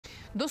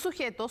Dos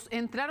sujetos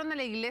entraron a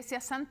la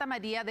iglesia Santa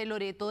María de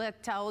Loreto de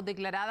Achao,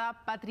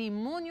 declarada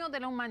Patrimonio de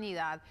la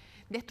Humanidad.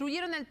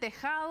 Destruyeron el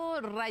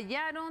tejado,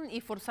 rayaron y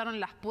forzaron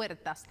las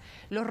puertas.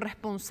 Los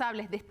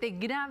responsables de este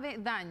grave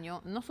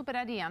daño no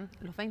superarían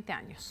los 20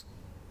 años.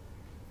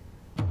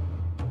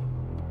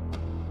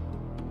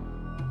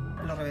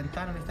 Lo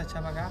reventaron, esta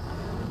chapa acá.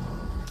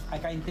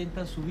 Acá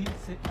intentan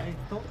subirse a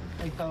esto,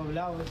 ahí está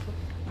doblado esto.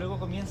 Luego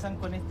comienzan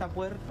con esta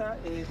puerta,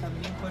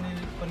 también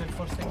con el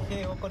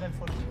forcejeo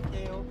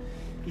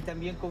y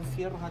también con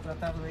fierros a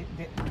tratar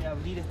de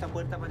abrir esta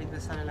puerta para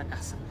ingresar a la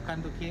casa,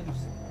 buscando que, no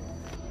sé.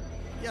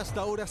 Y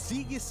hasta ahora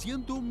sigue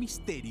siendo un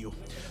misterio.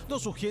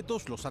 Dos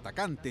sujetos, los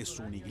atacantes,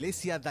 una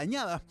iglesia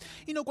dañada,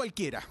 y no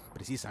cualquiera,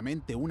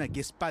 precisamente una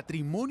que es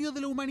patrimonio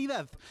de la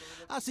humanidad.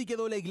 Así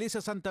quedó la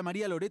iglesia Santa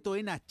María Loreto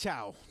en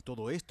Achao.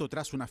 Todo esto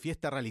tras una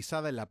fiesta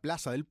realizada en la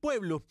plaza del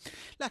pueblo.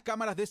 Las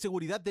cámaras de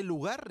seguridad del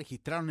lugar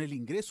registraron el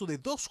ingreso de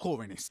dos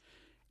jóvenes.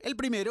 El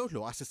primero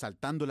lo hace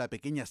saltando la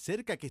pequeña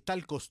cerca que está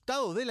al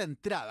costado de la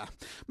entrada.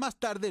 Más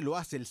tarde lo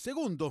hace el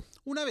segundo.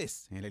 Una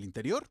vez en el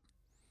interior,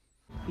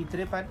 y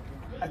trepan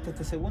hasta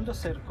este segundo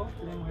cerco.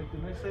 Tenemos el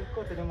primer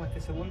cerco, tenemos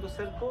este segundo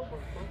cerco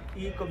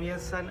y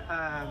comienzan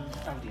a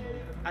abrir.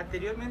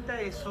 Anteriormente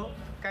a eso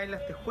caen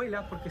las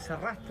tejuelas porque se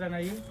arrastran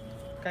ahí,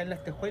 caen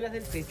las tejuelas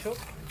del techo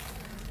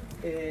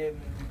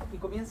y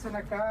comienzan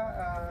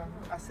acá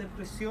a hacer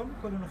presión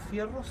con unos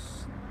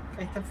fierros.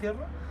 Ahí está el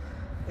fierro.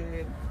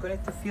 Con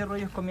este fierro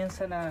ellos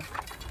comienzan a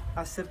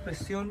hacer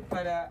presión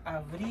para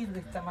abrir de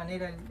esta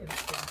manera el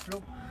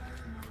templo.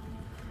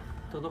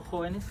 Estos dos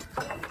jóvenes,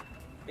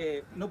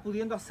 no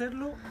pudiendo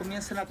hacerlo,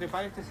 comienzan a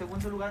trepar este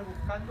segundo lugar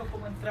buscando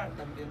cómo entrar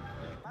también.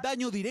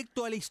 Daño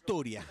directo a la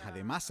historia.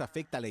 Además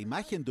afecta a la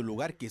imagen de un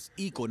lugar que es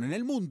ícono en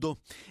el mundo.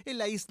 En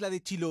la isla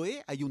de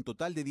CHILOÉ hay un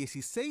total de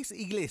 16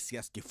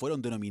 iglesias que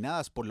fueron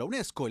denominadas por la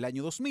UNESCO el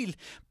año 2000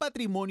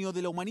 Patrimonio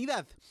de la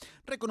Humanidad.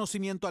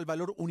 Reconocimiento al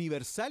valor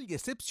universal y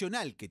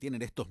excepcional que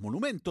tienen estos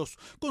monumentos,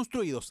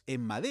 construidos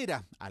en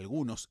madera,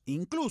 algunos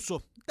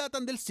incluso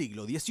datan del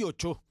siglo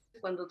XVIII.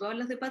 Cuando tú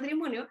hablas de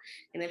patrimonio,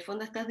 en el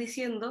fondo estás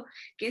diciendo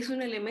que es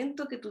un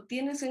elemento que tú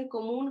tienes en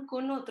común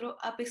con otro,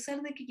 a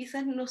pesar de que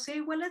quizás no sea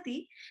igual a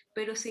ti,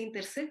 pero se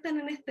intersectan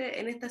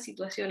en esta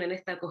situación, en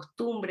esta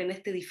costumbre, en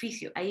este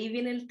edificio. Ahí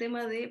viene el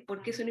tema de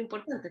por qué son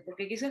importantes,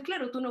 porque quizás,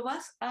 claro, tú no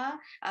vas a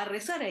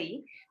rezar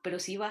ahí, pero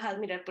sí vas a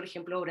admirar, por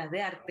ejemplo, obras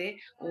de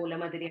arte, o la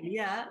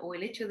materialidad, o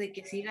el hecho de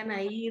que sigan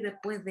ahí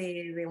después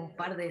de un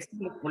par de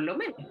siglos, por lo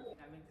menos.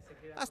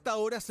 Hasta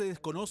ahora se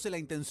desconoce la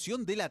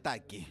intención del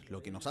ataque,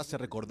 lo que nos hace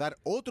recordar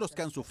otros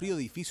que han sufrido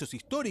edificios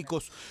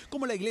históricos,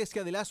 como la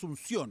Iglesia de la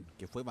Asunción,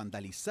 que fue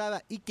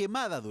vandalizada y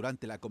quemada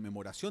durante la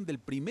conmemoración del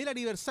primer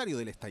aniversario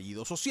del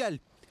estallido social.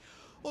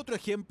 Otro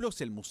ejemplo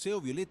es el Museo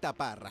Violeta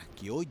Parra,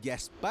 que hoy ya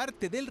es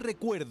parte del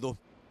recuerdo.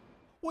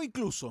 O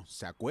incluso,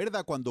 ¿se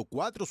acuerda cuando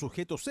 4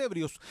 sujetos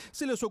ebrios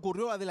se les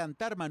ocurrió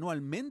adelantar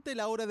manualmente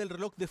la hora del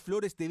reloj de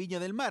flores de Viña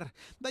del Mar,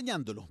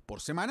 dañándolo por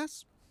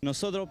semanas?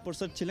 Nosotros, por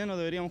ser chilenos,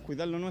 deberíamos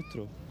cuidar lo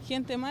nuestro.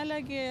 Gente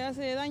mala que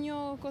hace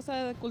daño,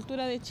 cosas de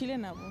cultura de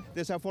chilena.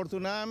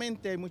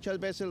 Desafortunadamente, muchas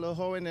veces los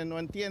jóvenes no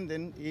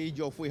entienden, y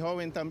yo fui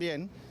joven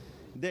también,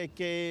 de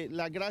que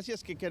las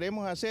gracias que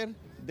queremos hacer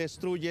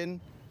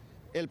destruyen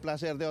el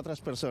placer de otras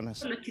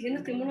personas. Los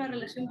chilenos tenemos una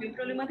relación bien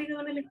problemática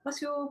con el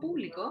espacio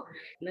público,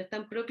 no es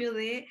tan propio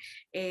de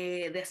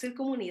hacer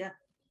comunidad.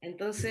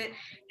 Entonces,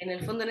 en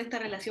el fondo, en esta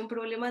relación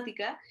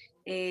problemática,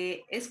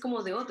 es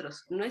como de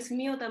otros, no es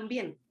mío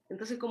también.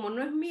 Entonces, como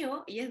no es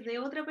mío y es de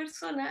otra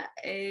persona,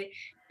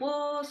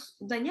 puedo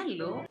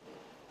dañarlo.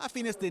 A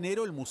fines de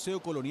enero, el Museo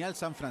Colonial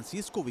San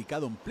Francisco,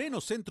 ubicado en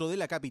pleno centro de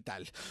la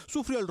capital,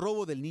 sufrió el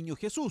robo del Niño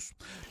Jesús.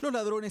 Los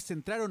ladrones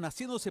entraron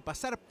haciéndose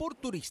pasar por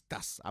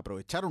turistas.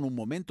 Aprovecharon un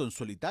momento en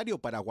solitario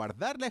para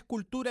guardar la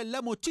escultura en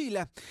la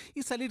mochila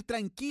y salir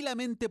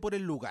tranquilamente por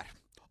el lugar.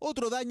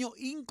 Otro daño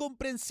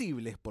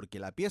incomprensible, porque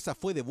la pieza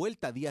fue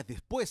devuelta días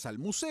después al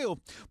museo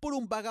por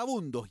un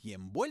vagabundo y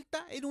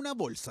envuelta en una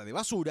bolsa de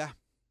basura.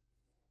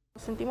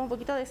 Nos sentimos un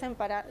poquito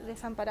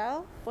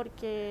desamparados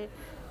porque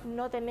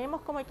no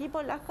tenemos como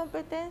equipo las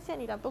competencias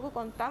ni tampoco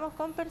contamos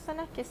con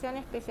personas que sean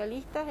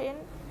especialistas en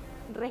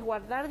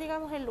resguardar,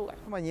 digamos, el lugar.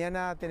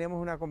 Mañana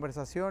tenemos una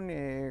conversación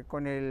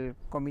con el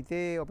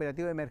Comité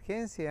Operativo de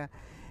Emergencia,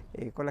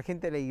 con la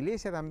gente de la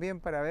Iglesia también,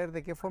 para ver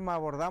de qué forma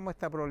abordamos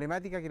esta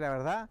problemática que la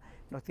verdad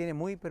nos tiene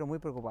muy, pero muy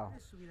preocupados.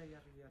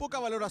 Poca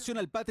valoración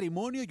al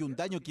patrimonio y un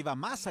daño que va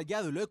más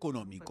allá de lo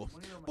económico.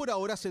 Por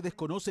ahora se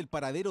desconoce el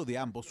paradero de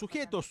ambos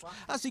sujetos,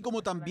 así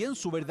como también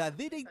su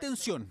verdadera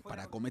intención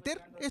para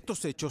cometer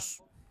estos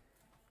hechos.